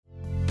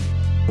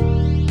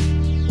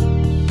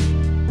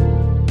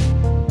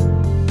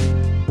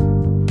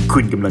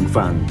คุณกำลัง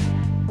ฟัง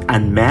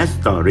Unmasked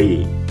Story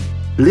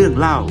เรื่อง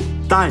เล่า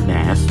ใต้แม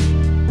ส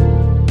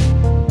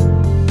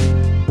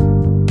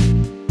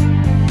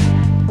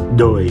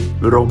โดย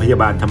โรงพยา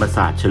บาลธรรมศ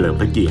าสตร์เฉลิม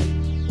พระเกียรติ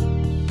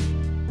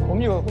ผม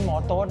อยู่กับคุณหมอ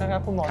โต๊ดนะครั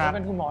บคุณหมอจะเ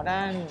ป็นคุณหมอด้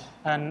าน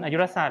อายุ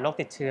รศาสตร์โรค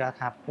ติดเชื้อ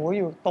ครับโอ้อ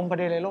ยู่ตรงประ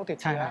เด็นเลยโรคติด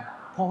เชื้อ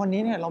พอวัน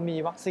นี้เนี่ยเรามี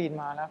วัคซีน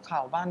มาแล้วข่า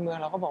วบ้านเมือง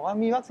เราก็บอกว่า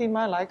มีวัคซีนม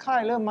าหลายค่า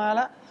ยเริ่มมาแ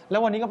ล้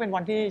ววันนี้ก็เป็น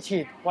วันที่ฉี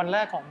ดวันแร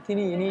กของที่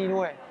นี่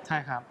ด้วยใช่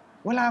ครับ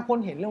เวลาคน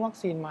เห็นเรื่องวัค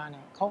ซีนมาเ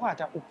นี่ยเขาก็อาจ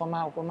จะอุปมา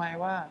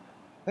ว่า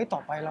เฮ้ยต่อ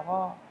ไปเราก็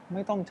ไ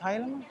ม่ต้องใช้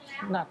แล้วมั้ง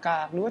หน้าก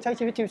ากหรือว่าใช้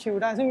ชีวิตชิว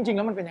ๆได้ซึ่งจริงๆแ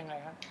ล้วมันเป็นยังไง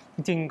ครับจ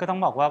ริงๆก็ต้อง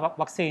บอกว่า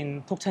วัคซีน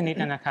ทุกชนิด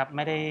นะครับไ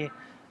ม่ไ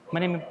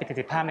ด้มีประสิท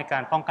ธิภาพในกา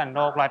รป้องกันโร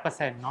ค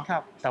 100% เนาะ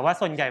แต่ว่า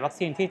ส่วนใหญ่วัค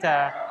ซีนที่จะ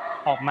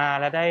ออกมา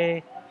แล้วได้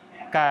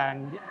การ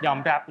ยอม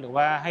รับหรือ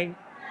ว่าให้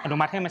อนุ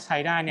มัติให้มาใช้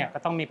ได้เนี่ยก็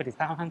ต้องมีประสิทธิ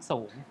ภาพค่อนข้างสู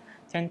ง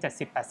เช่น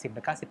 70, 80 ห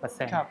รือ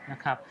 90% นะ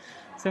ครับ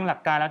ซึ่งหลัก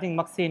การแล้วจริง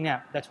วัคซีนเนี่ย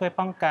จะช่วย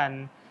ป้องกัน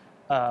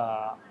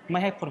ไม่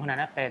ให้คนนั้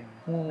นเป็น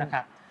นะค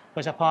รับโด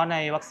ยเฉพาะใน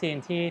วัคซีน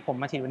ที่ผม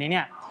มาฉีดวันนี้เ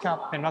นี่ย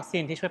เป็นวัคซี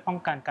นที่ช่วยป้อง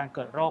กันการเ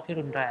กิดโรคที่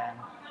รุนแรง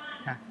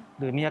นะ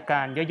หรือมีอาก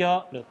ารเยอะ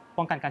ๆหรือ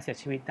ป้องกันการเสีย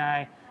ชีวิตได้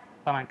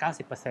ประมาณ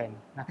 90% น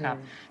ะครับ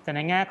แต่ใน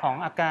แง่ของ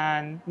อาการ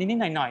นิด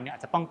ๆหน่อยๆเนี่ยอา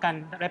จจะป้องกัน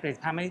ได้ประสิท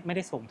ธิภาพไม่ไ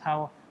ด้สูงเท่า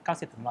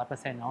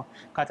 90-100% เนาะ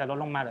ก็จะลด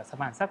ลงมาเหลือปร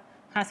ะมาณสัก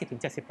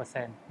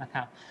 50-70% นะค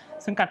รับ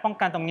ซึ่งการป้อง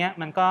กันตรงนี้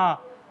มันก็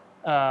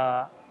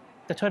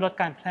จะช่วยลด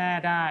การแพร่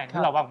ได้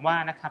ที่เราหวังว่า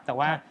นะครับแต่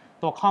ว่า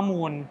ตัวข้อ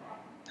มูล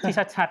ที่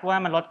ชัดๆว่า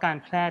มันลดการ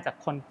แพร่จาก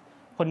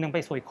คนนึงไป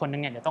สู่อีกคนนึ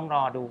งเนี่ยเดี๋ยวต้องร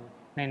อดู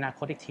ในอนาค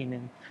ตอีกทีนึ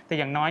งแต่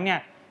อย่างน้อยเนี่ย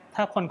ถ้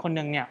าคน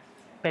นึงเนี่ย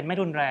เป็นไม่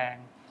รุนแรง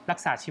รัก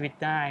ษาชีวิต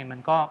ได้มัน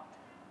ก็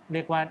เรี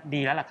ยกว่า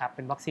ดีแล้วล่ะครับเ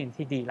ป็นวัคซีน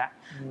ที่ดีละ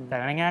แต่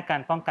ในแง่กา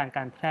รป้องกันก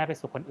ารแพร่ไป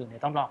สู่คนอื่นเนี่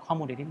ยต้องรอข้อ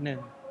มูลอีกนิดนึง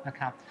นะค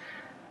รับ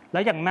แล้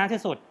วอย่างมาก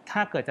ที่สุดถ้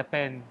าเกิดจะเ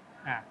ป็น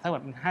ถ้าเกิ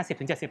ดมัน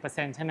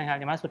 50-70% ใช่ไหมครับอ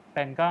ย่างมากสุดเ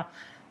ป็นก็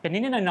เป็น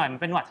นิดๆหน่อยๆมั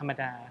นเป็นหวัดธรรม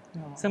ดา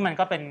ซึ่งมัน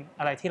ก็เป็น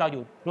อะไรที่เราอ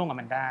ยู่ร่วมกับ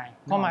มันได้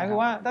ความหมายคือ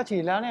ว่าถ้าฉี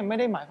ดแล้วเนี่ยไม่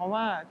ได้หมายความ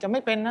ว่าจะไ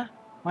ม่เป็นนะ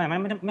ไม่หมาย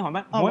ว่า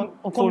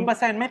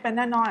 0% ไม่เป็นแ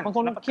น่นอนบางค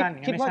น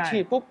คิดว่าฉี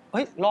ดปุ๊บเ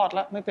ฮ้ยรอดแ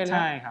ล้วไม่เป็นแล้ว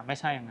ใช่ครับไม่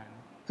ใช่อย่างนั้น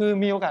คือ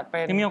มีโอกาสเป็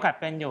นที่มีโอกาส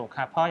เป็นอยู่ค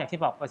รับเพราะอย่างที่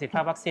บอกประสิทธิภ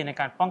าพวัคซีนใน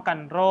การป้องกัน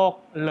โรค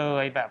เล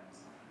ยแบบ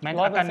แม้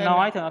อาการน้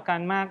อยถึงอาการ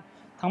มาก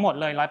ทั้งหมด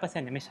เลย 100% เ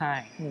นี่ยไม่ใช่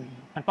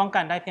มันป้องกั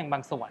นได้เพียงบา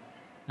งส่วน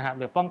นะครับ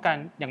หรือป้องกัน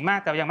อย่างมาก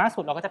แต่อย่างมากสุ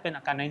ดเราก็จะเป็น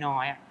อาการน้อ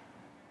ย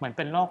ๆเหมือนเ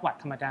ป็นโรคหวัด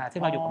ธรรมดาที่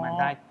เราอยู่กับมัน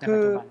ได้ในปัจ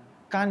จุบัน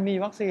การมี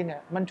วัคซีนเนี่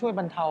ยมันช่วย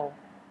บรรเทา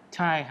ใ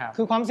ช่ครับ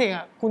คือความเสี่ยง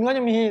คุณก็จ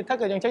ะมีถ้า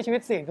เกิดยังใช้ชีวิ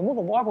ตเสี่ยงสมมุติ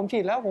ผมบอกว่าผมฉี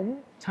ดแล้วผม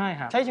ใช่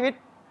ครับใช้ชีวิต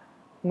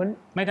เหมือน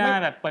ไม่ได้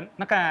แบบเปิด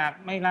หน้ากาก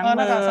ไม่ล้างมือห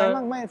น้ากากใส่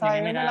มั่งไม่ใส่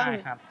ไม่ได้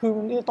ครับคือ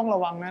ต้องร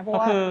ะวังนะเพราะ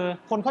ว่า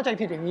คนเข้าใจ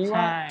ผิดอย่างนี้ว่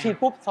าฉีด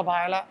ปุ๊บสบา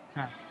ยแล้ว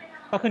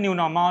ก็คือ new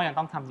normal ยัง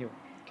ต้องทำอยู่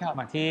เห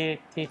มือน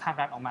ที่ภาค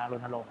รัฐออกมาร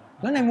ณรงค์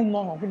แล้วในมุมม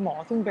องของคุณหมอ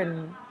ซึ่งเป็น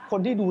คน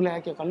ที่ดูแล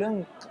เกี่ยวกับเรื่อง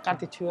การ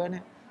ติดเชื้อเนี่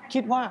ย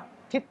คิดว่า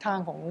ทิศทาง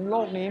ของโร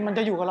คนี้มันจ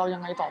ะอยู่กับเรายั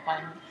งไงต่อไป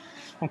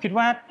ผมคิด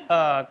ว่า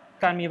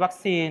การมีวัค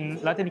ซีน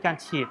แล้วจะมีการ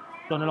ฉีด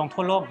รณรงค์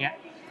ทั่วโลกเนี้ย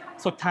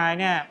สุดท้าย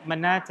เนี่ยมัน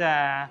น่าจะ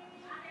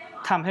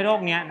ทำให้โรค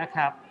นี้นะค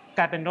รับก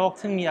ลายเป็นโรค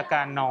ซึ่งมีอาก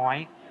ารน้อย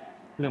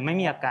หรือไม่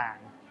มีอาการ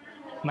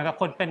เหมือนกับ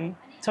คนเป็น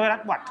เชื้อไวรั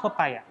สหวัดทั่วไ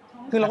ป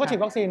คือเราก็ฉีด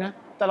วัคซีนนะ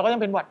แต่เราก็ยั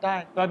งเป็นหวัดได้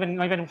เราเ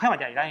ป็นไข้หวัด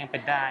ใหญ่ได้ยังเป็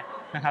นได้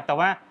นะครับแต่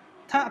ว่า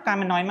ถ้าอาการ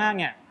มันน้อยมาก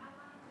เนี่ย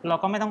เรา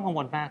ก็ไม่ต้องกังว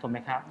ลมากถูกไหม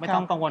ครับไม่ต้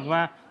องกังวลว่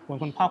า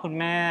คุณพ่อคุณ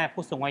แม่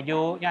ผู้สูงอายุ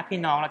ญาติพี่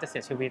น้องเราจะเสี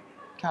ยชีวิต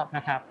น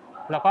ะครับ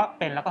เราก็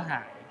เป็นแล้วก็ห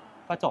าย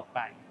ก็จบไป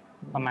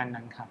ประมาณ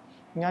นั้นครับ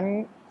งั้น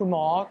คุณหม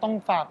อต้อง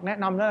ฝากแนะ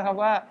นำด้วยครับ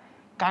ว่า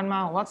การมา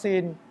ของวัคซี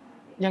น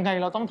ยังไง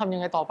เราต้องทำยั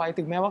งไงต่อไป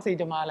ถึงแม้วัคซีน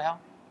จะมาแล้ว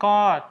ก็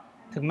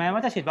ถึงแม้ว่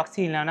าจะฉีดวัค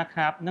ซีนแล้วนะค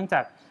รับเนื่องจา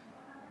ก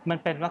มัน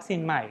เป็นวัคซีน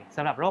ใหม่ส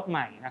ำหรับโรคให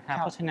ม่นะครับ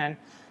เพราะฉะนั้น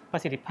ปร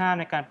ะสิทธิภาพ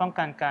ในการป้อง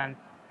กันการ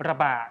ระ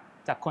บาด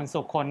จากคน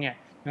สู่คนเนี่ย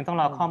ยังต้อง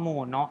รอข้อมู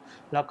ลเนาะ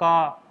แล้วก็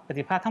ประสิ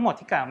ทธิภาพทั้งหมด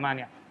ที่กล่าวมาเ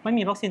นี่ยไม่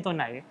มีวัคซีนตัวไ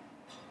หน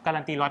กา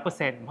รันตี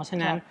 100% เพราะฉะ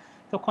นั้น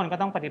ทุกคนก็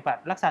ต้องปฏิบั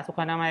ติรักษาสุข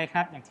อนามัยค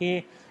รับอย่างที่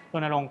ร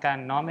ณรงค์กัน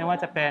เนาะไม่ว่า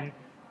จะเป็น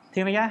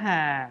ทิ้งระยะห่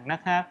างนะ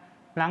ครับ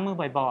ล้างมือ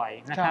บ่อย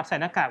ๆนะครับใส่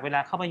หน้ากากเวลา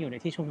เข้าไปอยู่ใน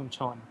ที่ชุมช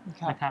น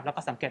นะครับแล้วก็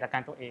สังเกตอากา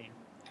รตัวเอง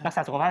รักษ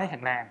าสุขภาพให้แข็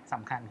งแรงส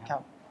ำคัญครั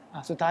บ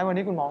สุดท้ายวัน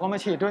นี้คุณหมอก็มา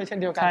ฉีดด้วยเช่น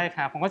เดียวกันใช่ค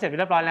รับผมก็เสร็จ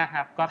เรียบร้อยแล้วค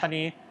รับก็ตอน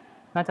นี้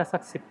น่าจะสั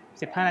ก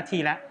15 นาที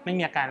แล้วไม่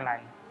มีอาการอะไร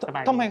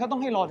ทำไมเขาต้อ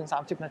งให้รอถึง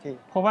30 นาที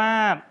เพราะว่า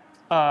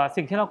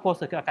สิ่งที่เรากลัว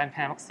สุดคืออาการแ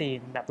พ้วัคซีน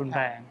แบบรุน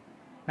แรง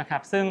นะครั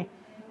บซึ่ง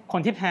ค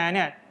นที่แพ้เ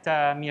นี่ยจะ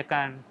มีอาก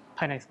ารภ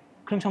ายใน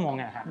ครึ่งชั่วโมงเ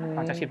นี่ยครับห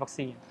ลังจากฉีดวัค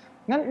ซีน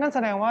นั่นแส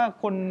ดงว่า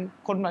ค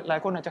นหลาย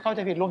คนอาจจะเข้าใจ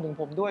ผิดรวมถึง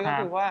ผมด้วยก็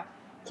คือว่า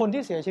คน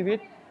ที่เสียชีวิต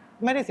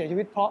ไม่ได้เสียชี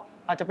วิตเพราะ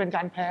อาจจะเป็นก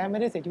ารแพ้ไม่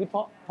ได้เสียชีวิตเพ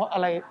ราะอะ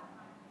ไร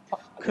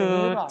คือ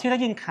ที่ได้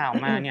ยินข่าว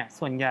มาเนี่ย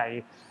ส่วนใหญ่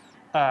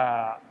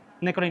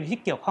ในกรณีที่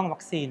เกี่ยวข้องวั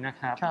คซีนนะ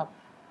ครับ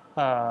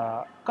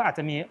ก็อาจจ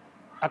ะมี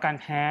อาการ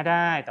แพ้ไ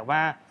ด้แต่ว่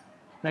า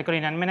ในกร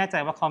ณีนั้นไม่แน่ใจ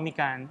ว่าเขามี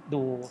การ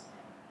ดู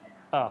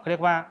เขาเรีย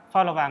กว่าเฝ้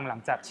าระวังหลั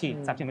งจากฉีด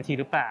30 นาที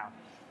หรือเปล่า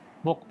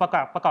ปร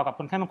ะกอบกับ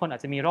คนไข้บางคนอา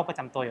จจะมีโรคประ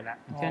จำตัวอยู่แล้ว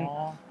อย่างเช่น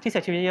ที่เสี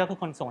ยชีวิตเยอะคือ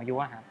คนสูงอายุ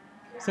ครับ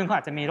ซึ่งเขาอ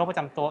าจจะมีโรคประ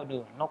จำตัว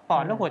อื่นโรคปอ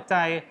ดโรคหัวใจ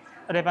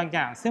อะไรบางอ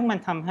ย่างซึ่งมัน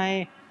ทำให้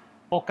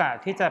โอกาส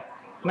ที่จะ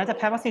แม้จะแ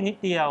พ้วัคซีนนิด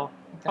เดียว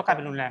ก็กลายเ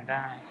ป็นรุนแรงไ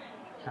ด้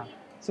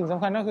สิ่งส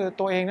ำคัญก็คือ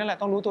ตัวเองนั่นแหละ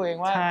ต้องรู้ตัวเอง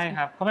ว่าใช่ค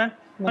รับเพราะฉะ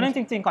นั้นจ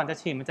ริงๆก่อนจะ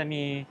ฉีดมันจะ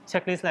มีเช็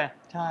คลิสต์เลย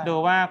ดู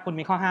ว่าคุณ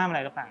มีข้อห้ามอะไร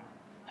หรือเปล่า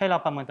ให้เรา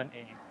ประเมินตนเอ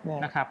ง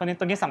นะครับเพราะฉะนั้น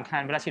ตรงนี้สำคัญ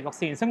เวลาฉีดวัค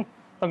ซีนซึ่ง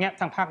ตรงนี้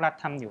ทางภาครัฐ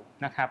ทำอยู่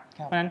นะครับเ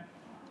พราะฉะนั้น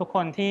ทุกค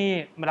นที่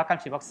มารับการ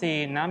ฉีดวัคซี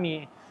นนะมี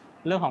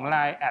เรื่องของ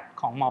LINE แอด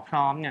ของหมอพ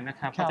ร้อมเนี่ยนะ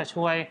ครับก็จะ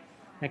ช่วย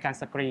ในการ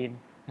สกรีน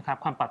นะครับ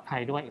ความปลอดภั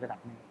ยด้วยอีกระดับ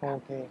หนึ่งโอ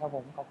เคครับผ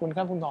มขอบคุณค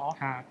รับคุณหมอ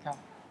ครับ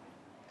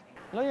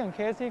แล้วอย่างเค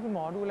สที่คุณหม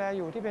อดูแลอ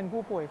ยู่ที่เป็น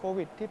ผู้ป่วยโค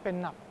วิดที่เป็น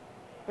หนัก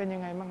เป็นยั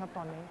งไงบ้างครับต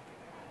อนนี้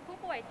ผู้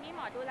ป่วยที่หม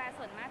อดูแล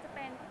ส่วนมากจะเ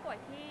ป็นผู้ป่วย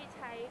ที่ใ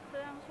ช้เค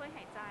รื่องช่วยห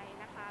ายใจ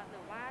นะคะหรื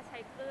อว่าใช้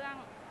เครื่อง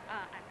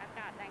อัดอาก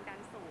าศแรงดัน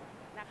สูง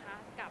นะคะ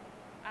กับ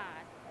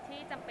ที่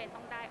จำเป็นต้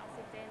องได้ออก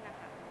ซิเจนนะ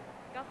คะ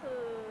ก็คื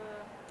อ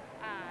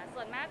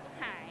ส่วนมาก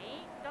หาย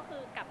ก็คื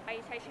อกลับไป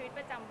ใช้ชีวิตป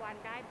ระจำวัน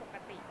ได้ปก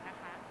ตินะ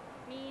คะ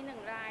มี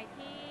1 ราย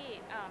ที่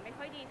ไม่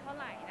ค่อยดีเท่า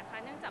ไหร่นะคะ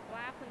เนื่องจาก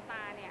ว่าคุณต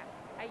าเนี่ย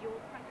อายุ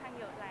ค่อนข้าง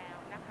เยอะแล้ว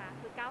นะคะ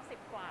คือ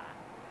90 กว่า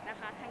นะ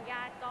คะทางญ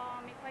าติก็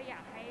ไม่ค่อยอย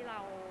ากให้เรา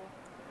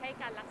ให้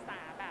การรักษา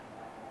แบบ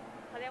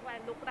เขาเรียกว่า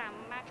ลุกล้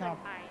ำมากเกิน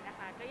ไปนะค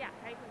ะก็อยาก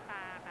ให้คุณต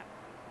าแบบ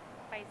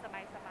ไป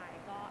สบาย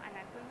ๆก็อัน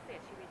นั้นเพิ่งเสีย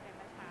ชีวิตในเ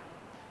มื่อเช้า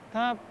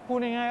ถ้าพูด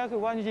ง่ายๆก็คื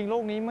อว่าจริงๆโร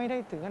คนี้ไม่ได้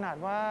ถึงขนาด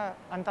ว่า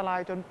อันตราย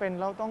จนเป็น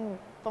แล้ว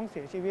ต้องเ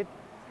สียชีวิต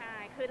ใช่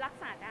คือรัก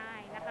ษาได้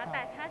นะคะแ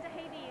ต่ถ้าจะใ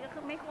ห้ดีก็คื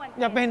อไม่ควร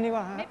อย่าเป็นดีก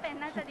ว่าไม่เป็น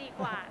น่าจะดี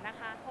กว่านะ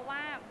คะเพราะว่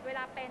าเวล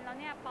าเป็นแล้ว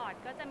เนี่ยปอด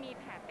ก็จะมี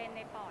แผลเป็นใ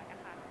นปอดน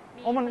ะคะ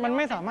มันไ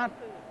ม่สาม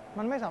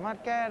ารถ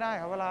แก้ได้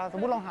ครับเวลาสม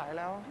มุติเราหาย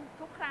แล้ว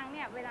ทุกครั้งเ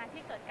นี่ยเวลา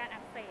ที่เกิดการ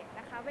อักเสบ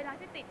นะคะเวลา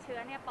ที่ติดเชื้อ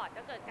เนี่ยปอด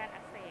ก็เกิดการ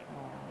อักเสบ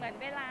เหมือน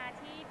เวลา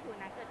ที่ผิว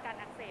หนังเกิดการ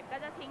อักเสบก็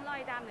จะทิ้งรอ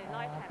ยดำหรือร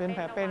อยแผ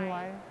ลเป็นเอาไ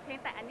ว้เพียง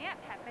แต่อันเนี้ย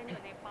แผลเป็นอ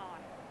ยู่ในปอด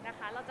นะค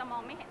ะเราจะมอ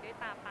งไม่เห็นด้วย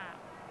ตาเปล่า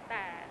แ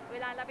ต่เว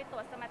ลาเราไปตร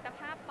วจสมรรถภ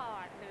าพปอ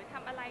ดหรือท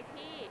ำอะไร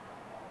ที่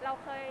เรา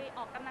เคยอ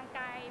อกกำลังก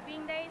ายวิ่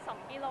งได้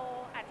2 กิโล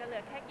อาจจะเหลื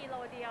อแค่กิโล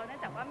เดียวเนื่อ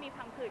งจากว่ามี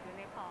พังผืดอยู่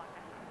ในปอดน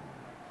ะคะ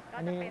ก็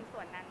จะเป็นส่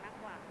วนนั้นมาก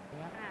กว่า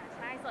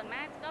ใช่ส่วนม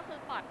ากก็คือ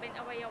ปอดเป็น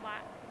อวัยวะ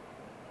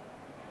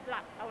ห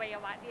ลักอวัย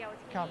วะเดียว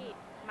ที่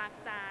มัก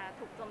จะ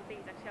ถูกโจมตี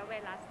จากเชื้อไว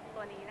รัส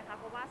ตัวนี้นะคะ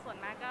เพราะว่าส่วน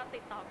มากก็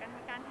ติดต่อกันท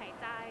างการหาย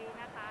ใจ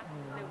นะคะ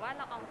หรือว่า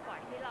ละอองฝอ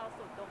ยที่เรา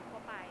สูดดมเข้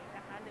าไปน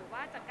ะคะหรือว่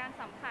าจากการ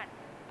สัมผัส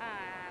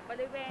บ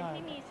ริเวณ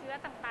ที่มีเชื้อ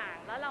ต่าง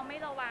ๆแล้วเราไม่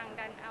ระวัง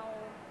กันเอา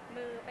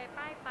มือไป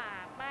ป้ายปา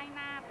กป้ายห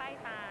น้าป้าย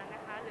ตาน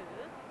ะคะหรือ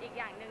อีกอ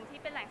ย่างหนึ่งที่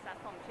เป็นแหล่งสะ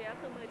สมเชื้อ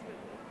คือมือถื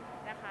อ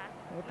นะคะ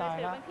มือ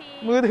ถือบางที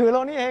มือถือเร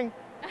านี่เอง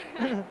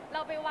เร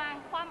าไปวาง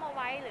คว่ำเอาไ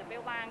ว้หรือไป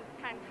วาง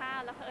ทานข้าว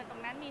แล้วตร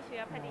งนั้นมีเชื้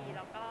อพอดีแ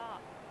ล้วก็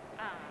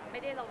ไม่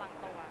ได้ระวัง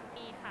ตัว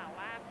มีข่าว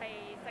ว่าไป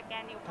สแก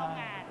นนิ้วเข้า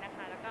งานนะค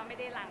ะแล้วก็ไม่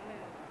ได้ล้างมื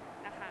อ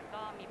นะคะ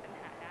ก็มีปัญ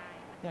หาได้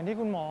อย่างที่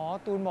คุณหมอ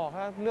ตูนบอกค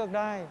รับเลือก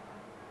ได้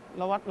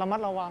ระมัด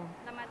ระวัง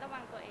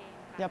ตัวเอง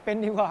อย่าเป็น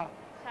ดีกว่า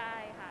ใช่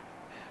ค่ะ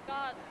ก็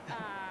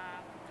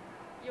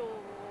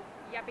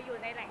อย่าไปอยู่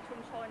ในแหล่งชุม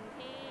ชน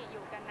ที่อ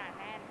ยู่กันหนา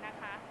แน่นนะ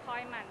คะคอ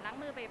ยหมั่นล้าง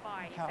มือบ่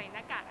อยๆใส่หน้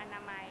ากากอน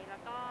ามัยแล้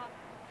วก็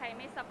ใครไ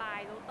ม่สบาย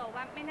รู้ตัว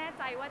ว่าไม่แน่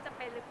ใจว่าจะเ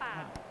ป็นหรือเปล่า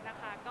นะ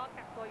คะก็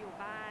กักตัวอยู่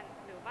บ้าน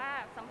หรือว่า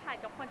สัมผัส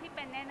กับคนที่เ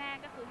ป็นแน่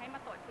ๆก็คือให้มา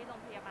ตรวจที่โรง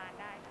พยาบาล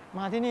ได้ค่ะม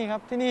าที่นี่ครั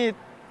บที่นี่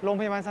โรง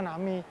พยาบาลสนาม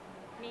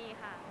มี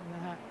ค่ะน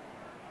ะฮะ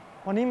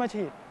วันนี้มา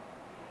ฉีด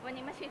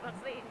วัค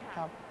ซีนค่ะค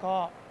รับก็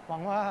หวั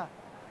งว่า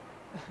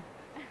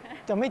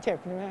จะไม่เจ็บ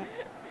ใช่ไหม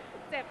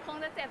คง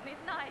จะเจ็บนิด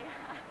หน่อย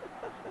ค่ะ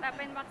แต่เ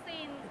ป็นวัคซี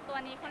นตัว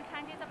นี้ค่อนข้า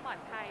งที่จะปลอด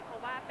ภัยเพรา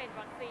ะว่าเป็น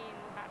วัคซีน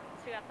แบบ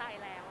เชื้อตาย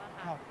แล้วอะ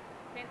ค่ะ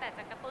เพียงแต่จ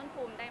ะกระตุ้น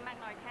ภูมิได้มาก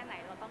น้อยแค่ไหน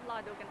เราต้องรอ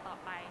ดูกันต่อ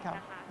ไปน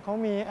ะคะเขา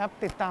มีแอป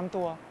ติดตาม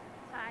ตัว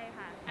ใช่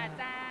ค่ะอาจ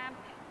จะ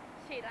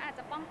ฉีดแล้วอาจ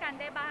จะป้องกัน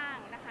ได้บ้าง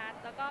นะคะ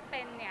แล้วก็เ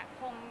ป็นเนี่ย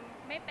คง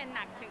ไม่เป็นห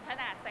นักถึงข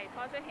นาดใส่ท่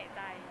อช่วยหายใ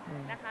จ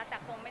นะคะแต่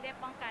คงไม่ได้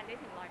ป้องกันได้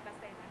ถึง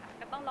 100% นะคะ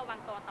ก็ต้องระวัง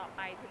ตัวต่อไ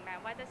ปถึงแม้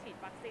ว่าจะฉีด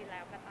วัคซีนแ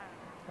ล้วก็ตาม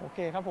โอเค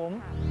ครับผม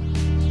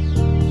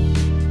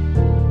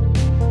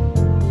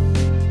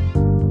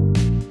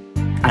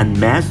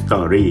Unmasked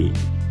Story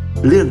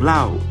เรื่องเล่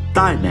าใ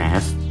ต้แม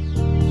ส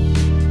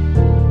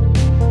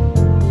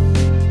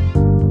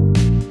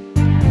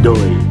โด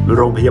ยโ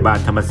รงพยาบาล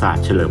ธรรมศาสต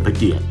ร์เฉลิมพระ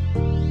เกียรติ